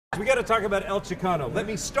We got to talk about El Chicano. Let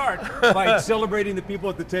me start by celebrating the people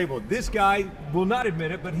at the table. This guy will not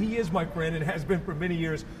admit it, but he is my friend and has been for many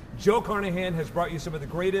years. Joe Carnahan has brought you some of the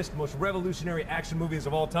greatest, most revolutionary action movies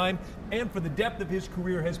of all time, and for the depth of his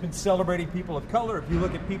career has been celebrating people of color. If you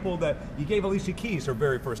look at people that you gave Alicia Keys her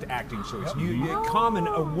very first acting choice,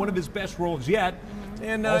 Common, one of his best roles yet.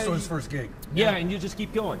 And also his first gig. Yeah, and you just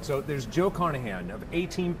keep going. So there's Joe Carnahan of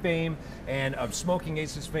A-Team fame and of Smoking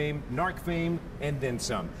Aces fame, Narc fame, and then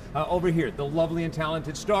some. Over here, the lovely and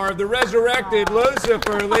talented star of the resurrected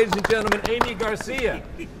Lucifer, ladies and gentlemen, Aimee Garcia.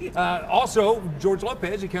 Also, George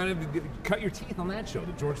Lopez, you kind of cut your teeth on that show,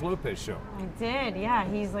 the George Lopez show. I did, yeah.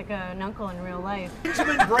 He's like an uncle in real life.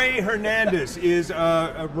 Bray Hernandez is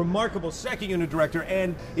a remarkable second unit director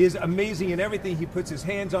and is amazing in everything he puts his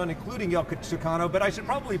hands on, including El Chicano. But I should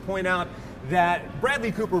probably point out that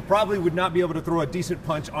Bradley Cooper probably would not be able to throw a decent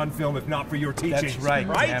punch on film if not for your teachings. That's right,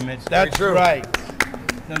 right? Damn it. That's right.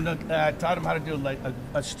 No, I taught him how to do like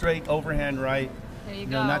a straight overhand right. There you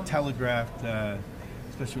go. Not telegraphed.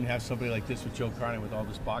 Especially when you have somebody like this with Joe Carnahan with all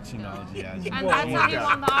this boxing knowledge he has. And that's how he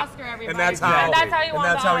won the Oscar, everybody. And that's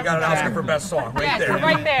how he got an Oscar for Best Song, right there.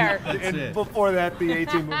 Right there. And before that, the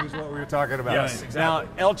A-Team movie is what we were talking about. Yes, exactly. Now,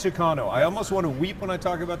 El Chicano. I almost want to weep when I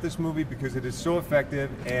talk about this movie because it is so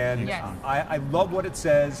effective, and I love what it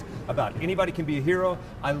says about anybody can be a hero.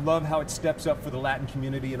 I love how it steps up for the Latin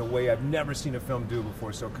community in a way I've never seen a film do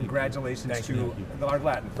before. So congratulations to our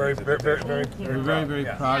Latin Very friends. We're very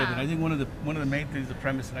proud of it. I think one of the main things, the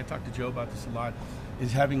premise, and I talk to Joe about this a lot,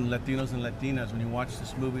 is having Latinos and Latinas, when you watch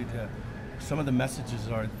this movie, some of the messages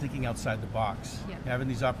are thinking outside the box, having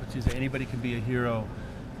these opportunities that anybody can be a hero,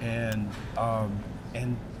 and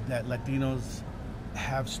that Latinos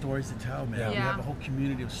have stories to tell, man. We have a whole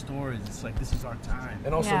community of stories. It's like, this is our time.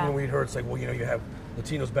 And also when we heard, it's like, well, you know, you have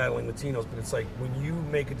Latinos battling Latinos, but it's like when you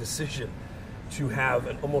make a decision to have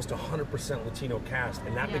an almost 100% Latino cast,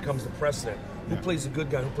 and that becomes the precedent. Who plays the good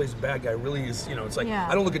guy, who plays the bad guy really is, you know, it's like,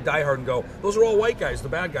 I don't look at Die Hard and go, those are all white guys, the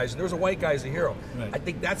bad guys, and there's a white guy as a hero. I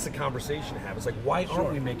think that's the converation to have. It's like, why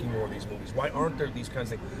aren't we making more of these movies? Why aren't there these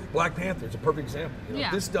kinds of things? Black Panther is a perfect example. You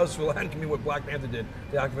know, this does for the Latin community what Black Panther did,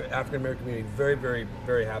 the African-American community. Very, very,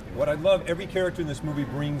 very happy. What I love, every character in this movie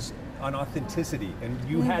brings an authenticity, and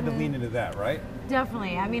you had to lean into that, right?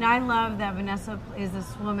 Definitely. I mean, I love that Vanessa is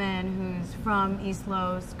this woman who's from East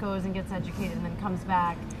Los, goes and gets educated, and then comes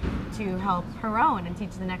back to help her own and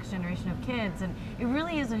teach the next generation of kids. And it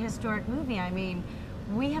really is a historic movie. I mean,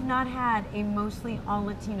 we have not had a mostly all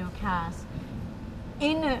Latino cast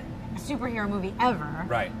in a superhero movie ever.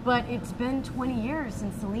 Right. But it's been 20 years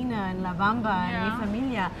since Selena and La Bamba and Mi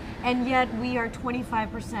Familia, and yet we are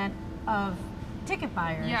 25% of ticket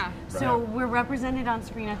buyers. So we're represented on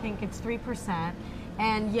screen, I think it's 3%,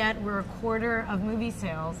 and yet we're a quarter of movie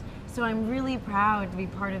sales. So I'm really proud to be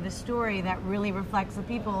part of the story that really reflects the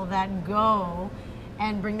people that go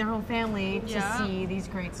and bring their whole family to see these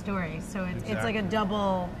great stories. So it's like a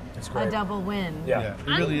double win. It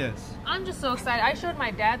really is. I'm just so excited. I showed my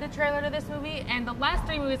dad the trailer to this movie, and the last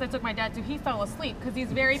 3 movies I took my dad to, he fell asleep because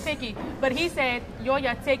he's very picky. But he said,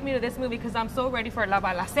 Yoya, take me to this movie because I'm so ready for La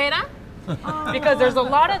Balacera. Because there's a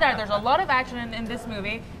lot of that. There's a lot of action in this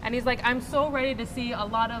movie, and he's like, I'm so ready to see a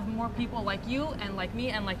lot of more people like you and like me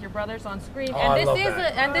and like your brothers on screen. And this is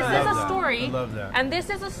a story. I love that. And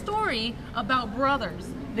this is a story about brothers.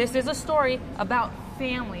 This is a story about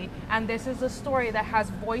family, and this is a story that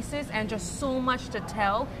has voices and just so much to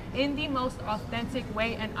tell in the most authentic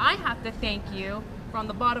way. And I have to thank you from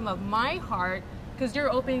the bottom of my heart, because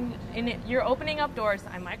you're opening up doors.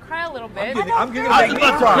 I might cry a little bit. I'm gonna make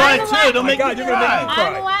me cry too. Don't make me cry.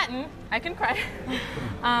 I'm Latin. I can cry.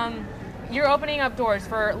 You're opening up doors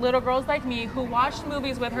for little girls like me who watched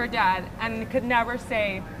movies with her dad and could never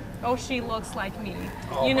say, "Oh, she looks like me,"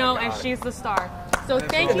 you know, and she's the star. So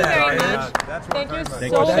thank you very much. Thank you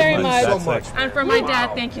so very much. And for my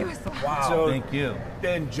dad, thank you as well. Wow. So, thank you.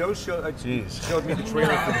 And Joe showed me the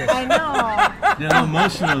trailer for this. I know. You're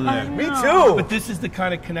emotional there. Me too. But this is the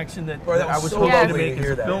kind of connection that Boy, I was so hoping to lovely make to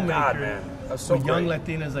hear as a that. filmmaker. God, man. That's so with young great.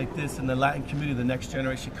 Latinas like this and the Latin community, the next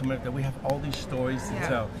generation coming up, that we have all these stories to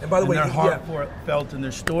tell. And by the way, they're heartfelt and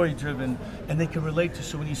they're story driven, and they can relate to.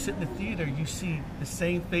 So when you sit in the theater, you see the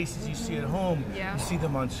same faces you see at home. You see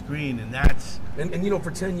them on screen, and that's. And you know,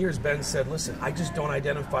 for 10 years, Ben said, "Listen, I just don't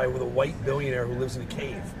identify with a white billionaire who lives in a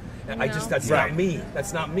cave." And that's not me.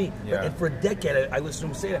 That's not me. And for a decade, I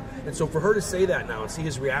listened to him say that. And so for her to say that now and see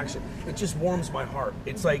his reaction, it just warms my heart.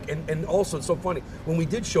 It's like, and also it's so funny, when we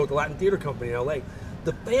did show at the Latin Theater Company in LA,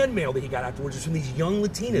 the fan mail that he got afterwards was from these young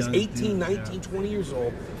Latinas, 18, 19, 20 years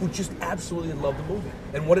old, who just absolutely loved the movie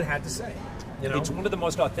and what it had to say. You know? It's one of the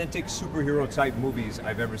most authentic superhero type movies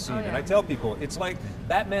I've ever seen. And I tell people, it's like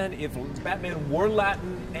Batman, if Batman were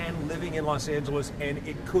Latin and living in Los Angeles, and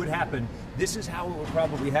it could happen, this is how it would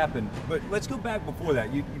probably happen. But let's go back before that.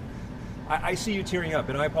 I see you tearing up,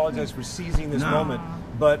 and I apologize for seizing this moment.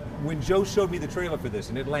 But when Joe showed me the trailer for this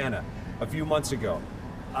in Atlanta a few months ago,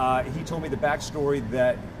 he told me the backstory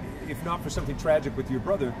that if not for something tragic with your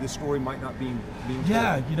brother, this story might not be being told.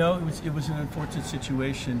 Yeah, you know, it was an unfortunate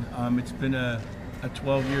situation. It's been a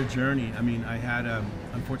 12-year journey. I mean, I had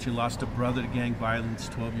unfortunately lost a brother to gang violence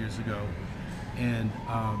 12 years ago, and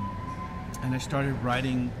I started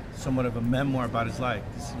writing somewhat of a memoir about his life.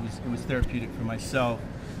 It was therapeutic for myself.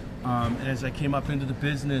 And as I came up into the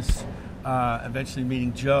business, eventually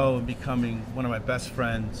meeting Joe and becoming one of my best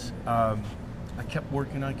friends, I kept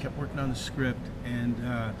working on the script, and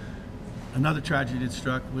another tragedy had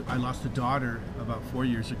struck. I lost a daughter about 4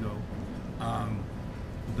 years ago.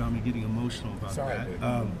 Without me getting emotional about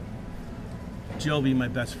that. Joe, being my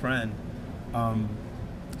best friend,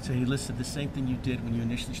 said, "Hey, listen, the same thing you did when you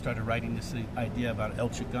initially started writing this idea about El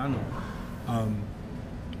Chicano.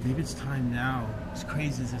 Maybe it's time now, as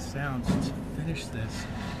crazy as it sounds, to finish this,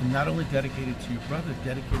 and not only dedicate it to your brother,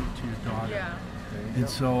 dedicate it to your daughter." Yeah. And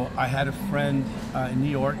so I had a friend in New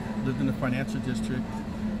York, lived in the financial district,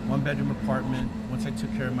 1-bedroom apartment. Once I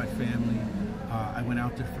took care of my family, I went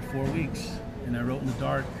out there for 4 weeks, and I wrote in the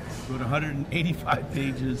dark, wrote 185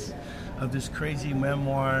 pages of this crazy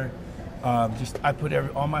memoir. I put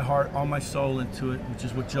all my heart, all my soul into it, which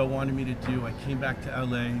is what Joe wanted me to do. I came back to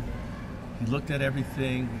LA. He looked at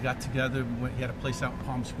everything. We got together. He had a place out in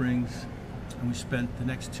Palm Springs, and we spent the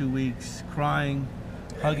next 2 weeks crying,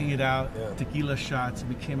 hugging it out, tequila shots, and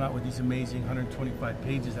we came out with these amazing 125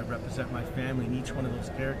 pages that represent my family, and each one of those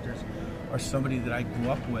characters are somebody that I grew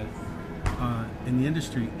up with in the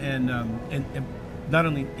industry, and not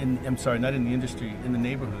only in, not in the industry, in the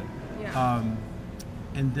neighborhood. Yeah.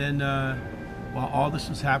 And then while all this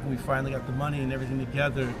was happening, we finally got the money and everything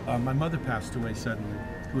together. My mother passed away suddenly,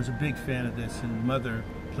 who was a big fan of this, and mother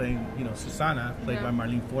playing, Susana, played by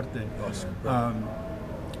Marlene Forte.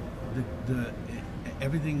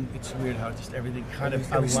 Everything, it's weird how just everything kind of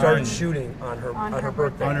aligned. We started shooting on her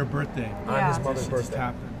birthday. On her birthday. On his mother's birthday. It just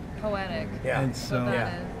happened. Poetic. Yeah. And so,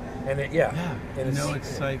 And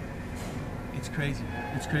it's like, it's crazy.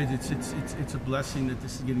 It's crazy. It's a blessing that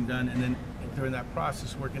this is getting done. And then during that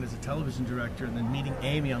process, working as a television director, and then meeting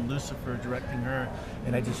Aimee on Lucifer, directing her,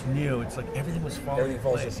 and I just knew it's like everything was falling into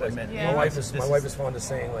place. My wife is fond of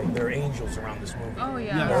saying, like, there are angels around this movie. Oh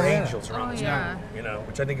yeah. There are angels around this movie.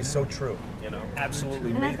 Which I think is so true.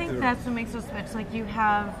 Absolutely. And I think that's what makes us. It's like you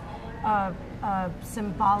have a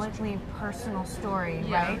symbolically personal story,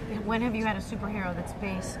 right? When have you had a superhero that's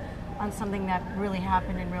based on something that really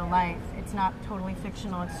happened in real life? It's not totally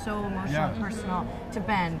fictional. It's so emotional and personal to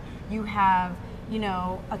Ben. You have,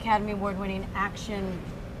 Academy Award winning action,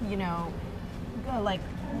 like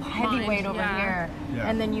heavyweight over here. Yeah.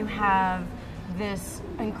 And then you have this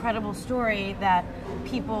incredible story that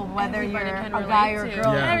people, whether you're a guy or a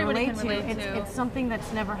girl, can relate to. It's something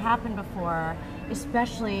that's never happened before,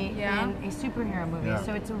 especially in a superhero movie. Yeah.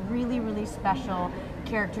 So it's a really, really special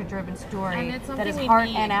character-driven story that is heart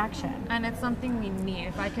and action. And it's something we need.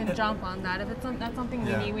 If I can jump on that, that's something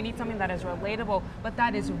we need something that is relatable, but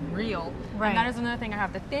that is real. Right. And that is another thing I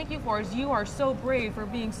have to thank you for, is you are so brave for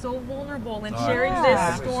being so vulnerable and sharing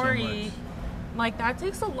this story. So like that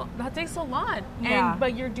takes a lot. Yeah.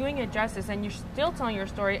 But you're doing it justice, and you're still telling your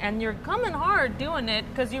story, and you're coming hard doing it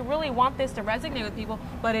because you really want this to resonate with people,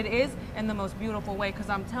 but it is in the most beautiful way, because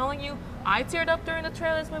I'm telling you, I teared up during the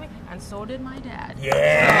trailer of this movie, and so did my dad. If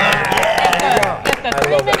the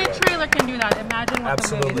 3-minute trailer can do that, imagine what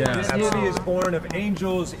the movie is. This movie is born of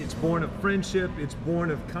angels, it's born of friendship, it's born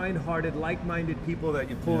of kind-hearted, like-minded people that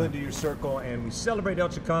you pull into your circle, and we celebrate El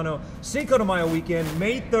Chicano Cinco de Mayo weekend,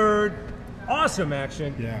 May 3rd. Awesome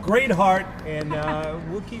action, great heart, and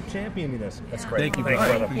we'll keep championing this. That's great. Thank you,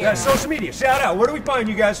 brother. Social media, shout out. Where do we find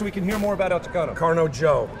you guys so we can hear more about El Chicano? Carno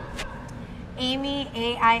Joe. Aimee,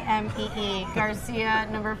 Aimee Garcia,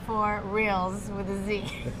 #4, Reels with a Z.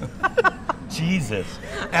 Jesus.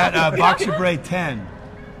 At Boxer Bray 10.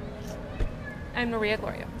 And Maria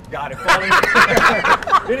Gloria. Got it. At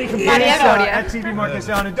TV Market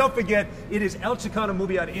Sound. And don't forget, it is El Chicano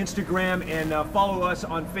Movie on Instagram, and follow us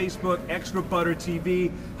on Facebook, Extra Butter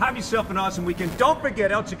TV. Have yourself an awesome weekend. Don't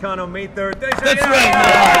forget El Chicano, May 3rd. That's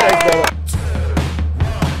right.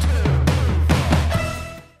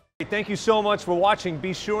 Thank you so much for watching.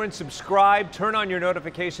 Be sure and subscribe, turn on your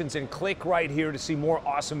notifications, and click right here to see more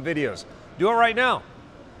awesome videos. Do it right now.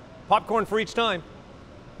 Popcorn for each time.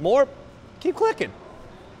 More? Keep clicking.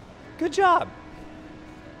 Good job.